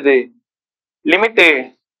 அடுத்தது limit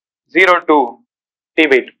 0 to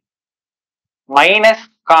t/2 minus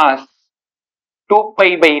cos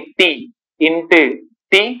 2π/t into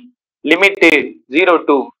t limit 0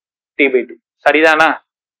 to t/2. சரிதானா?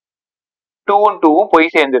 2ம் 2ம் போய்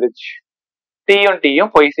சேர்ந்துருச்சு, t-யும்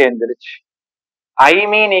t-யும் போய் சேர்ந்துருச்சு. I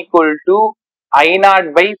mean equal to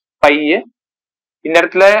I0/π. இந்த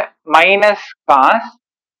இடத்துல minus cos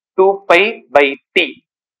 2π/t.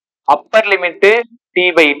 Upper limit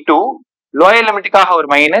t/2, lower லிமிட்டுக்காக ஒரு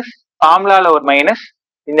மைனஸ், ஃபார்முலால ஒரு மைனஸ்,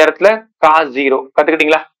 இந்த இடத்துல காஸ் 0.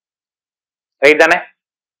 கத்துக்கிட்டீங்களா? ரைட் தானே?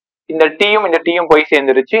 இந்த டீயும் இந்த டீயும் போய்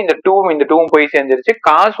சேர்ந்துருச்சு, இந்த 2ம் இந்த 2ம் போய் சேர்ந்துருச்சு.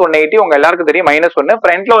 காஸ் 180 உங்க எல்லாருக்கும் தெரியும் -1,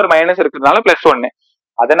 ஃப்ரண்ட்ல ஒரு மைனஸ் இருக்கிறதுனால +1.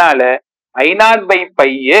 அதனால I0/π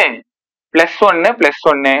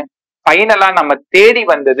 +1 ஃபைனலா நம்ம தேடி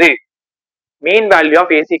வந்தது mean value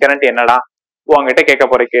of AC current என்னடா உங்ககிட்ட கேட்க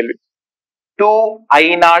போற கேள்வி.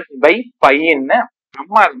 2I0/π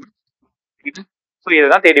நம்ம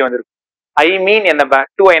இதுதான் தேடி வந்திருக்கும். ஐ மீன் என்ன?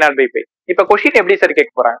 2I0/π. இப்ப கொஸ்டின் எப்படி சார்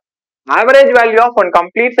கேட்க போறாங்க? Average value of one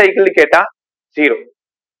complete cycle கேட்டா 0.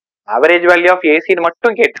 ஆவரேஜ் வேல்யூ ஆஃப் ஏசி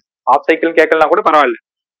மட்டும் கேட்டா, ஆஃப் சைக்கிள் கேட்கலாம் கூட பரவாயில்ல,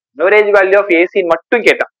 ஆவரேஜ் வேல்யூ ஆஃப் ஏசி மட்டும்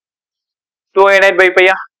கேட்டா 2I0/π.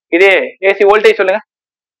 இதே ஏசி வோல்டேஜ் சொல்லுங்க,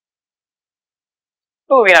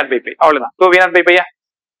 2V0/π. அவ்வளவுதான், 2V0/π.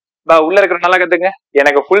 உள்ள இருக்கிற நல்லா கத்துங்க.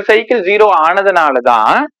 எனக்கு ஃபுல் சைக்கிள் 0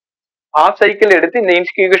 ஆனதுனாலதான் ஆஃப் சைக்கிள் எடுத்து இந்த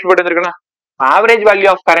ஈக்குவேஷன் போட்டு வந்திருக்கணும். Average value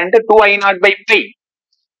of current 2I0/π.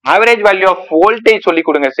 Average value of voltage சொல்லி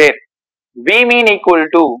கொடுங்க sir. V mean equal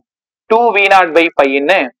to 2V0/π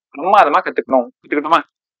பிரமாதமா கத்துக்கணும். கத்துக்கிட்டோமா?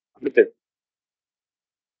 அடுத்து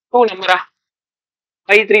 2 நம்பரா,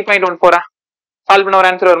 I 3.14 சால்வ் பண்ண ஒரு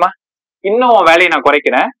ஆன்சர் வருமா? இன்னும் வேலையை நான்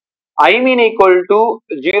குறைக்கிறேன். I mean equal to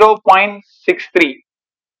 0.63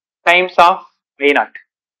 times of I0.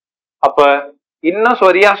 அப்ப இன்னும்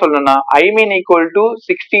சரியா சொல்லணும்னா I mean equal to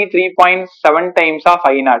 63.7 times of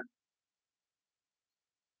I0.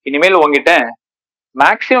 இனிமேல் உங்ககிட்ட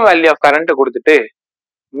மேக்ஸிமம் வேல்யூ ஆஃப் கரண்ட் கொடுத்துட்டு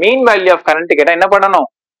மீன் வேல்யூ ஆஃப் கரண்ட் கேட்டா என்ன பண்ணணும்?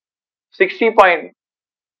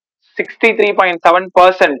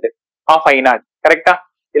 63.7% ஆஃப் I0, கரெக்டா?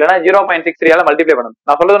 இல்லைன்னா 0.63 மல்டிப்ளை பண்ணணும்.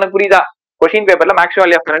 நான் சொல்றது எனக்கு புரியுதா? கொஸ்டின் பேப்பர்ல மேக்ஸிமம்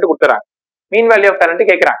வேல்யூ ஆஃப் கரண்ட் கொடுத்துறாங்க, மீன் வேல்யூ ஆஃப் கரண்ட்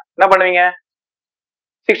கேட்கறாங்க, என்ன பண்ணுவீங்க?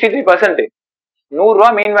 63%, 100 ரூபா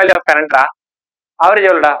மீன் வேல்யூ ஆஃப் கரண்டா, ஆவரேஜ்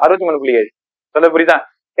எவ்வளோடா? 63.7. சொல்ல புரியுதா?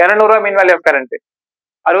 200 ரூபா மீன் வேல்யூ ஆஃப் கரண்ட்,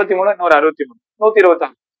 63, 163,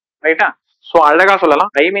 126, ரைட்டா? சோ அழகா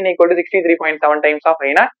சொல்லலாம் I mean equal to 63.7 times of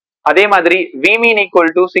I0. அதே மாதிரி V mean equal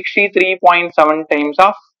to 63.7 times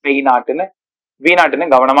of I0 V0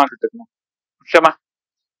 கவனமா கத்துக்கணும். நிச்சயமா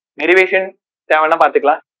டெரிவேஷன் தேவைன்னா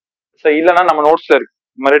பாத்துக்கலாம். சோ இல்லைன்னா நம்ம நோட்ஸ்ல இருக்கு,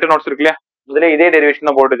 நம்ம ரிட்டன் நோட்ஸ் இருக்கு இல்லையா, இதுல இதே டெரிவேஷன்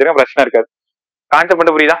தான் போட்டு வச்சிருக்கேன், பிரச்சனை இருக்காது. கான்செப்ட்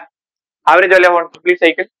மட்டும் புரியுதா? Average value of complete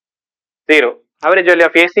cycle 0, average value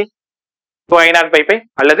of AC 2I0/π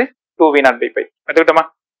அல்லது 2V0/π. கத்துக்கிட்டோமா?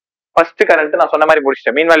 ஃபர்ஸ்ட் கரண்ட் நான் சொன்ன மாதிரி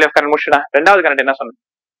முடிச்சிட்டேன், மீன் வேல்யூ ஆஃப் கரண்ட் முடிச்சிட்டேன். ரெண்டாவது கரண்ட் என்ன சொன்னேன்?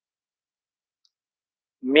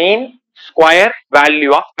 Mean square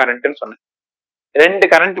value of current சொன்னேன். 2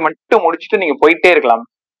 கரண்ட் மட்டும் முடிச்சுட்டு நீங்க போயிட்டே இருக்கலாம்,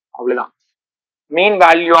 அவ்வளவுதான். Mean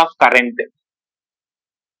value of current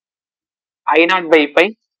I0/π,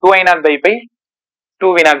 2I0/π,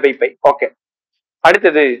 2V0/π. Okay,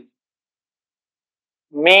 அடுத்தது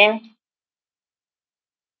mean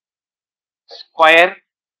square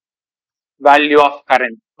value of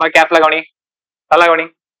current. கேப்ல கவனி, நல்லா கவனி.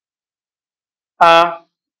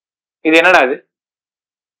 இது என்னடா? இது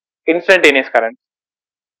இன்ஸ்டன்டேனியஸ் கரண்ட்,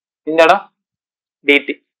 இந்த இடம் dt,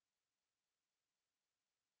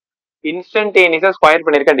 இன்ஸ்டன்டேனியஸா ஸ்கொயர்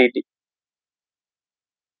பண்ணிருக்க dt.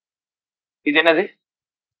 இது என்னது?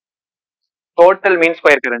 Total mean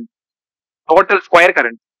square current, total square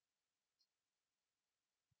current.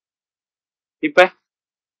 இப்ப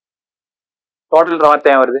டோட்டல்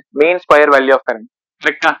வார்த்தை வருது, mean square value of current,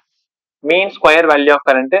 கரெக்டா? Mean square value of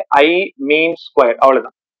current I mean square,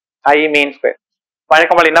 அவ்வளவுதான். I mean square.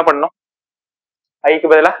 வழக்கம் போல என்ன பண்ணணும்? ஐக்கு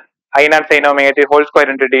பதிலா I0 sin ωt whole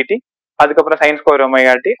square into dt, அதுக்கப்புறம் sin ஸ்கொயர்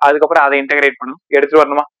ωt, அதுக்கப்புறம் அதை இன்டகிரேட் பண்ணணும், எடுத்துட்டு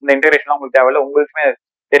வரணுமா? இந்த இன்டகிரேஷன் உங்களுக்கு தேவையில்ல, உங்களுக்குமே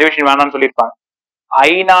டெரிவேஷன் வேணாம்னு சொல்லியிருப்பாங்க.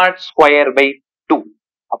 I0²/2.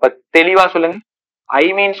 அப்ப தெளிவா சொல்லுங்க, I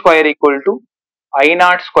mean square equal to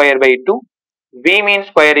I0²/2, V mean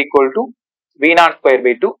square equal to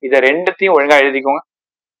V0²/2. இதை ரெண்டுத்தையும் ஒழுங்கா எழுதிக்கோங்க,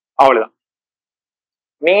 அவ்வளவுதான்.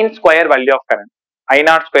 Mean square value of current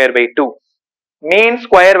I0²/2, mean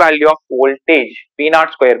square value of voltage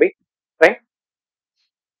V0²/2, right?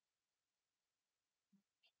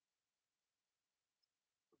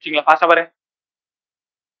 சரிங்களா? ஃபாஸ்டா பாருங்க.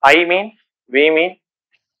 I mean, V mean,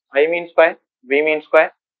 I mean square, V mean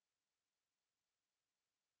square.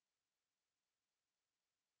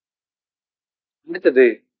 அடுத்தது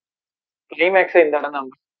climax இந்த இடம் தான்.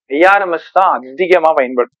 IRMS தான் அதிகமா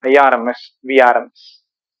பயன்படும். IRMS, VRMS.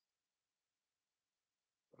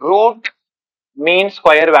 Root mean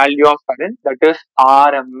square value of current, that is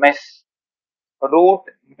RMS. Root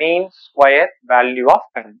mean square value of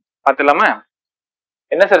current. பார்த்தலாமா?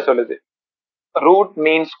 என்ன சார் சொல்லுது? Root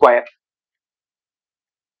mean square.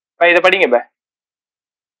 இதை படிங்க பே.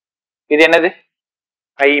 இது என்னது?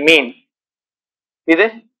 I mean. இது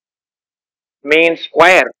mean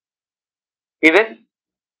square. இது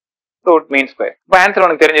root mean square. இப்போ ஆன்சர்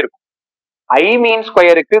உனக்கு தெரிஞ்சிருக்கும். I mean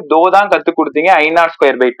ஸ்கொயருக்கு தோ தான் கத்து கொடுத்தீங்க I0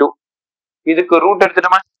 ஸ்கொயர் பை 2. இதுக்கு ரூட்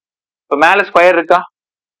எடுத்துட்டோமா? இப்போ மேல ஸ்கொயர் இருக்கா?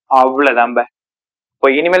 அவ்வளவுதான். இப்போ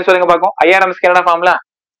இனிமேல் சொல்லுங்க பார்க்கும். IRMS என்னடா formula?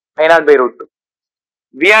 I0 by root 2.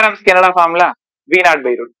 VRMS என்னடா ஃபார்முலா? V0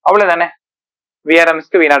 by root. அவ்வளவுதானே? VRMS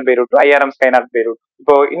V0 by root 2, IRMS I0 by root.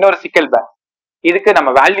 இப்போ இன்னொரு சிக்கல் பே. இதுக்கு நம்ம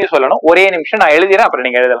வேல்யூ சொல்லணும். ஒரே நிமிஷம் நான் எழுதிறேன், அப்புறம்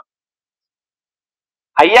நீங்க எழுதலாம்.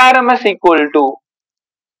 IRMS equal to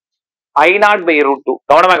I0 by root 2.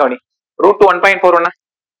 கவனமா கவனி. ரூட் 2 1.41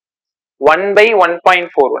 1 by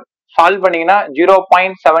 1.41 சால்வ் பண்ணீங்கன்னா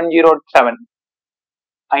 0.707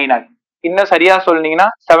 I0. இன்னும் சரியா சொல்லினீங்கன்னா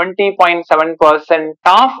 70.7%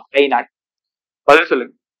 ஆஃப் I0. பதில்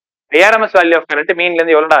சொல்லுங்க. IRMS வேல்யூ ஆஃப் கரண்ட் மீன்ல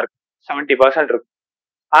இருந்து எவ்வளவுடா இருக்கும்? 70% இருக்கும்.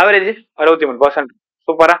 ஆவரேஜ் 63%.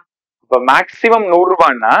 சூப்பரா. இப்போ மேக்சிமம் 100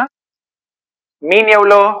 ரூபாய்னா மீன்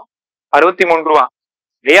எவ்வளோ? 63 ரூபா.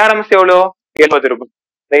 IRMS எவ்வளோ? 70 ரூபாய்.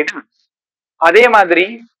 ரைட்டா? அதே மாதிரி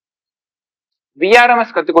VRMS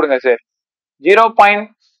கத்து கொடுங்க சார்.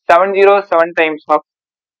 0.707 டைம்ஸ் ஆஃப்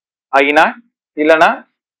I0 இல்லனா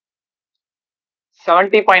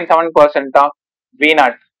 70.7% ஆஃப்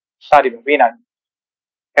V0. Sorry V0.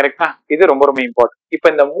 கரெக்டா? இது ரொம்ப ரொம்ப இம்பார்ட்டன்ட். இப்ப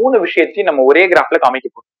இந்த மூணு விஷயத்தையும் நம்ம ஒரே கிராஃப்ல காமிக்க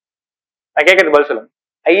போறோம். நான் கேட்கறது பதில் சொல்லுங்க.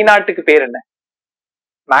 I0க்கு பேர் என்ன?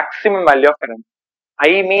 Maximum value of current.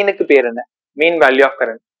 I மீனுக்கு பேர் என்ன? Mean value of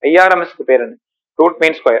current. IRMSக்கு பேர் என்ன? Root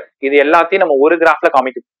mean square. இது எல்லாத்தையும் நம்ம ஒரு கிராஃப்ல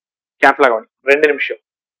காமிக்க கேப்ல கவனி. 2 நிமிஷம்.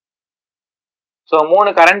 சோ 3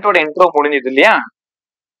 கரண்டோட இன்ட்ரோ முடிஞ்சது இல்லையா?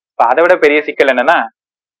 அதை விட பெரிய சிக்கல் என்னன்னா,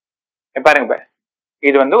 பாருங்க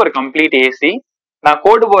இது வந்து ஒரு கம்ப்ளீட் ஏசி. நான்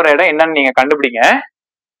கோடு போற இடம் என்னன்னு நீங்க கண்டுபிடிங்க.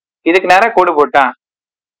 இதுக்கு நேரம் கோடு போட்டா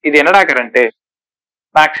இது என்னடா கரண்ட்?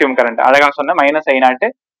 Maximum current. அழகா சொன்ன -I0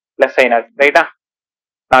 பிளஸ் I0. ரைட்டா?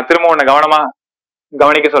 நான் திரும்ப ஒண்ணு கவனமா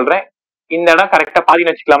கவனிக்க சொல்றேன். இந்த இடம் கரெக்டா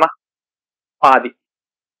பாதின்னு வச்சுக்கலாமா? பாதி.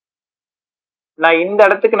 நான் இந்த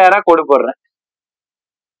இடத்துக்கு நேரா கோடு போடுறேன்.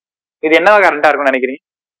 இது என்ன கரண்டா இருக்கும்னு நினைக்கிறீங்க?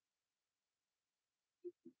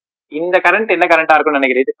 இந்த கரண்ட் என்ன கரண்டா இருக்கும்னு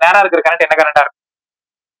நினைக்கிறீங்க? இதுக்கு நேரா இருக்கிற கரண்ட் என்ன கரண்டா இருக்கும்?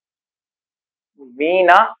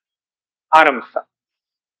 வீணா ஆரம்பிச்சா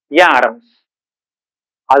ஏன் ஆரம்பிச்சு?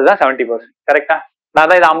 அதுதான் 70%. கரெக்டா? நான்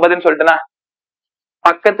தான் இது 50ன்னு சொல்லிட்டேன்னா,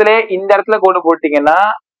 பக்கத்திலே இந்த இடத்துல கோடு போட்டீங்கன்னா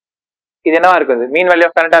இது என்னவா இருக்குது? மீன் வேல்யூ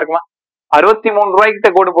ஆஃப் கரண்டா இருக்குமா? 63 ரூபாய்கிட்ட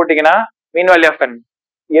கோடு போட்டீங்கன்னா மீன் வேல்யூ ஆஃப் கரண்ட்.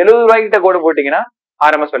 70 ரூபாய்கிட்ட கோடு போட்டீங்கன்னா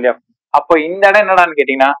RMS வேல்யூ ஆஃப். அப்போ இந்த இடம் என்னடான்னு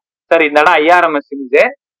கேட்டீங்கன்னா, சார் இந்த இடம் IRMS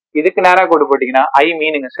சார், இதுக்கு நேரா கோடு போட்டீங்கன்னா I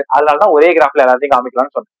மீனுங்க சார். அதனாலதான் ஒரே கிராஃப்ல எல்லாத்தையும்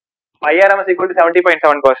காமிக்கலாம்னு சொன்னேன். IRMS equal to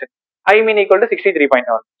 70.7%, I mean equal to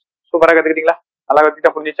 63.7. சூப்பரா கத்துக்கிட்டீங்களா? நல்லா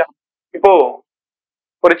கத்துக்கிட்டா புரிஞ்சிச்சா? இப்போ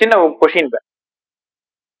ஒரு சின்ன question.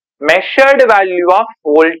 Measured value of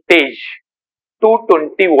voltage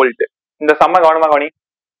 220 volt. இந்த சம்ம கவனமா கவனி.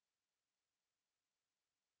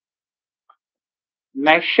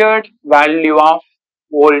 measured value of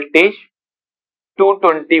voltage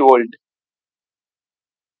 220 volt.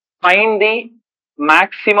 Find the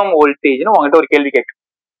maximum voltage. உங்ககிட்ட ஒரு கேள்வி கேட்க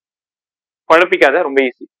குழப்பிக்காத, ரொம்ப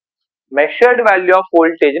easy. measured value of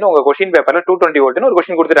voltage உங்க கொஸ்டின் பேப்பர்ல 220 volt ஒரு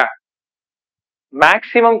கொஸ்டின் கொடுத்துட்டாங்க.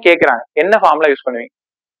 மேக்ஸிமம் கேட்கறாங்க. என்ன ஃபார்முலா யூஸ் பண்ணுவீங்க?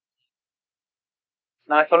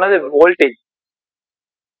 நான் சொன்னது வோல்டேஜ்.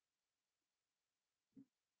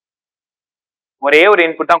 ஒரே ஒரு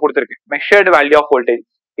இன்புட் தான் கொடுத்துருக்கு. measured value of voltage.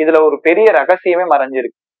 இதுல ஒரு பெரிய ரகசியமே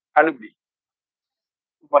மறைஞ்சிருக்கு. கண்டுபிடி.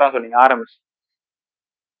 சூப்பரா சொன்னீங்க. RMS.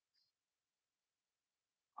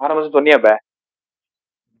 RMS சொன்னியா?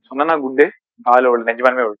 சொன்னா குட். கால உள்ள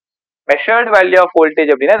நெஞ்சமானமே உள்ள. measured value of voltage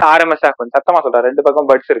அப்படின்னா RMS ஆகும். சத்தமா சொல்றேன், ரெண்டு பக்கம்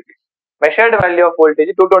பட்ஸ் இருக்கு. measured value of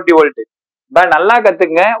voltage 220 volt. நல்லா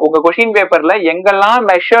கத்துங்க. உங்க கொஸ்டின் பேப்பர்ல எங்கெல்லாம்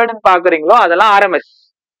மெஷர்டுன்னு பாக்குறீங்களோ அதெல்லாம் RMS.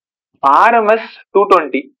 RMS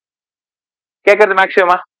 220 கேக்குறது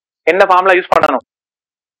மேக்ஸிமமா என்ன ஃபார்முலா யூஸ் பண்ணணும்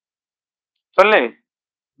சொல்லு?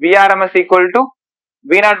 VRMS equal to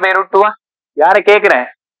V0 by root 2. யார கேக்குறேன்?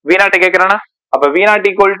 V0 கேக்குறேனா? அப்ப V0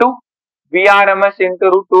 equal to VRMS into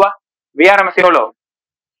root 2. VRMS எவ்வளோ?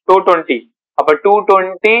 220. அப்ப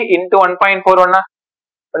 220 into 1.41.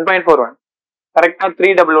 1.41 கரெக்டா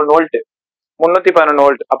 311 வோல்ட் 311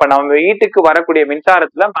 வோல்ட். அப்ப நம்ம வீட்டுக்கு வரக்கூடிய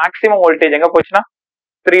மின்சாரத்துல மேக்சிமம் வோல்டேஜ் எங்க போச்சுன்னா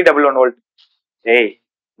 311 வோல்ட். ஏய்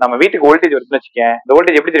நம்ம வீட்டுக்கு வோல்டேஜ் வருதுன்னு வச்சுக்கேன், இந்த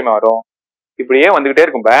வோல்டேஜ் எப்படி தெரியுமா வரும்? இப்படியே வந்துகிட்டே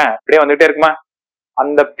இருக்கும், இப்படியே வந்துகிட்டே இருக்குமா,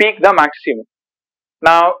 அந்த பீக் தான் மேக்சிமம்.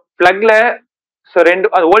 நான் பிளக்ல ரெண்டு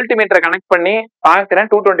வோல்ட் மீட்டரை கனெக்ட் பண்ணி பாக்குறேன்,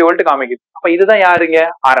 220 வோல்ட் காமிக்குது. அப்ப இதுதான் யாருங்க?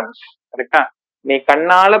 ஆர்எம்எஸ். கரெக்டா? நீ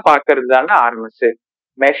கண்ணால பாக்குறது தானே RMS.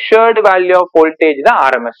 Measured value of voltage தான்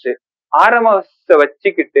ஆர்எம்எஸ். ஆர்எம்எஸ்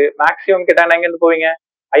வச்சுக்கிட்டு மேக்ஸிமம் கேட்டா எங்க இருந்து போவீங்க?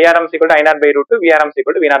 IRMS equal to ஐநாட் by root, VRMS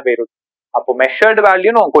equal to விநாட் by root. அப்போ மெஷர்டு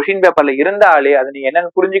வேல்யூன்னு உங்க கொஸ்டின் பேப்பர்ல இருந்தாலே அது நீங்க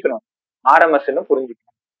என்னன்னு புரிஞ்சுக்கணும், ஆர்எம்எஸ்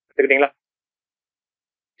புரிஞ்சுக்கணும். எடுத்துக்கிட்டீங்களா?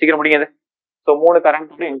 சீக்கிரம் முடியாது. ஸோ 3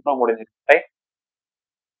 கரண்ட் இன்ஃபார்ம் முடிஞ்சிருக்கு. ரைட்,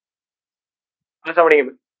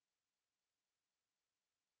 முடியுங்க.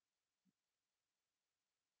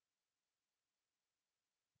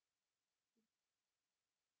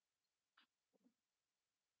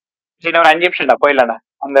 சரி, ஒரு 5 நிமிஷம்டா போயிடலாம்டா.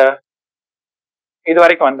 அந்த இது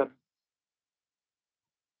வரைக்கும் வந்து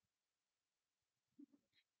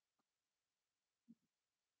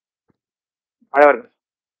மழை வருது.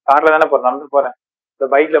 கார்ல தானே போறேன், நடந்து போறேன். இந்த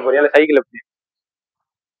பைக்ல போறியா இல்ல சைக்கிள்ல போறியா?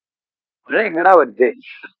 மழை எங்கடா வருது?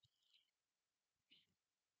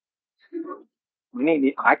 நீ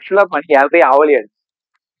ஆக்சுவலா பண்ணி யாருக்கையும் ஆவலியா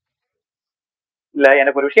இல்ல.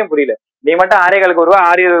 எனக்கு ஒரு விஷயம் புரியல. நீ மட்டும் 6:15 வருவா,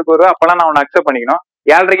 6:20 வருவா, அப்பெல்லாம் நான் உன்னை அக்செப்ட் பண்ணிக்கணும்.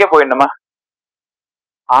 7:30 போயிடணுமா?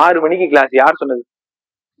 6 மணிக்கு கிளாஸ், யார் சொன்னது?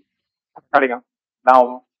 கிடைக்கும். நான்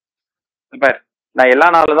பாரு, நான் எல்லா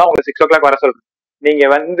நாளும் தான் உங்களுக்கு 6 o'clock வர சொல்றேன். நீங்க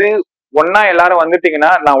வந்து ஒன்னா எல்லாரும்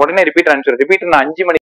வந்துட்டீங்கன்னா நான் உடனே ரிப்பீட் அனுப்பிச்சிடுறேன். ரிப்பீட் நான் 5 மணி